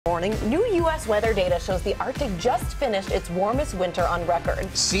Morning, new U.S. weather data shows the Arctic just finished its warmest winter on record.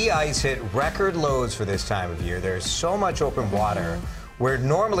 Sea ice hit record lows for this time of year. There's so much open water where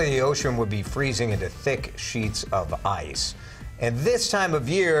normally the ocean would be freezing into thick sheets of ice. And this time of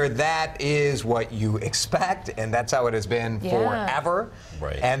year, that is what you expect, and that's how it has been forever.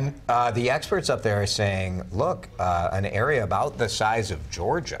 Right. And the experts up there are saying, look, an area about the size of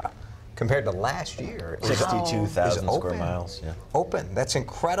Georgia compared to last year, 62,000 square miles. Yeah. Open. That's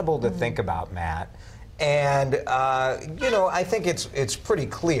incredible to think about, Matt. And you know, I think it's pretty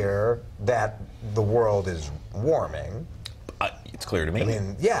clear that the world is warming. It's clear to me. I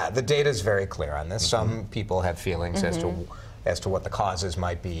mean, yeah, the data is very clear on this. Some people have feelings as to what the causes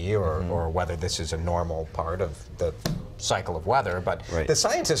might be, or whether this is a normal part of the cycle of weather. But the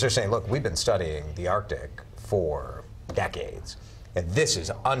scientists are saying, look, we've been studying the Arctic for decades. And this is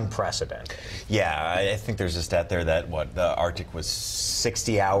unprecedented. Yeah, I think there's a stat there that, the Arctic was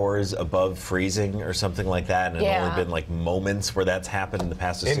 60 hours above freezing or something like that, and it's only been like moments where that's happened in the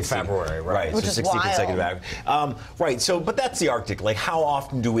past. In February, right. Which so is 60 wild. consecutive hours. Right, so, but that's the Arctic. Like, how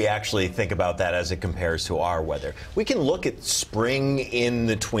often do we actually think about that as it compares to our weather? We can look at spring in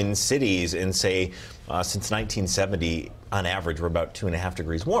the Twin Cities and say, since 1970, on average, we're about 2.5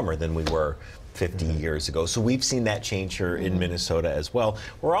 degrees warmer than we were 50 years ago. So we've seen that change here in Minnesota as well.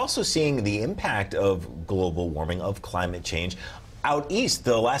 We're also seeing the impact of global warming, of climate change. Out east,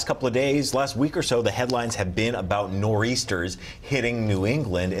 the last couple of days, last week or so, the headlines have been about nor'easters hitting New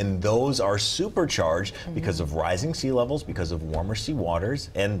England, and those are supercharged because of rising sea levels, because of warmer sea waters,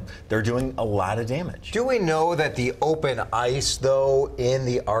 and they're doing a lot of damage. Do we know that the open ice, though, in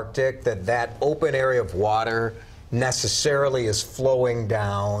the Arctic, that open area of water necessarily is flowing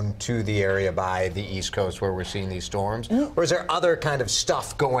down to the area by the East Coast where we're seeing these storms? Or is there other kind of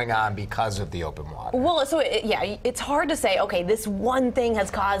stuff going on because of the open water? Well, so it's hard to say, okay, this one thing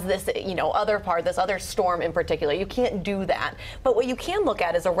has caused this, other part, this other storm in particular. You can't do that. But what you can look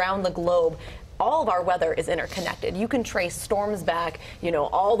at is around the globe, all of our weather is interconnected. You can trace storms back,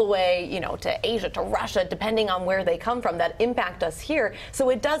 all the way, to Asia, to Russia, depending on where they come from, that impact us here.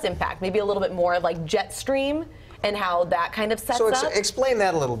 So it does impact maybe a little bit more like jet stream and how that kind of sets up. So explain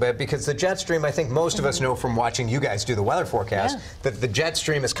that a little bit, because the jet stream, I think most of us know from watching you guys do the weather forecast, that the jet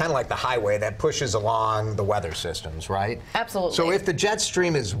stream is kind of like the highway that pushes along the weather systems, right? Absolutely. So if the jet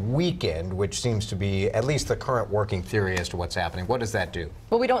stream is weakened, which seems to be at least the current working theory as to what's happening, what does that do?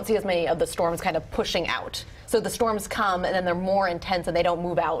 Well, we don't see as many of the storms kind of pushing out. So the storms come and then they're more intense and they don't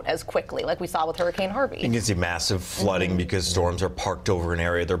move out as quickly, like we saw with Hurricane Harvey. You can see massive flooding because storms are parked over an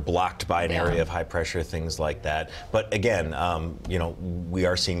area, they're blocked by an area of high pressure, things like that. But again, we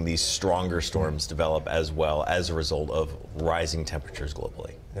are seeing these stronger storms develop as well as a result of rising temperatures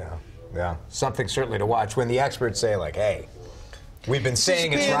globally. Yeah. Something certainly to watch when the experts say, like, hey, we've been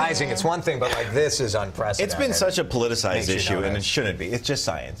saying it's rising, it's one thing, but like this is unprecedented. It's been such a politicized issue, and it shouldn't be. It's just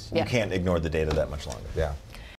science. You can't ignore the data that much longer. Yeah.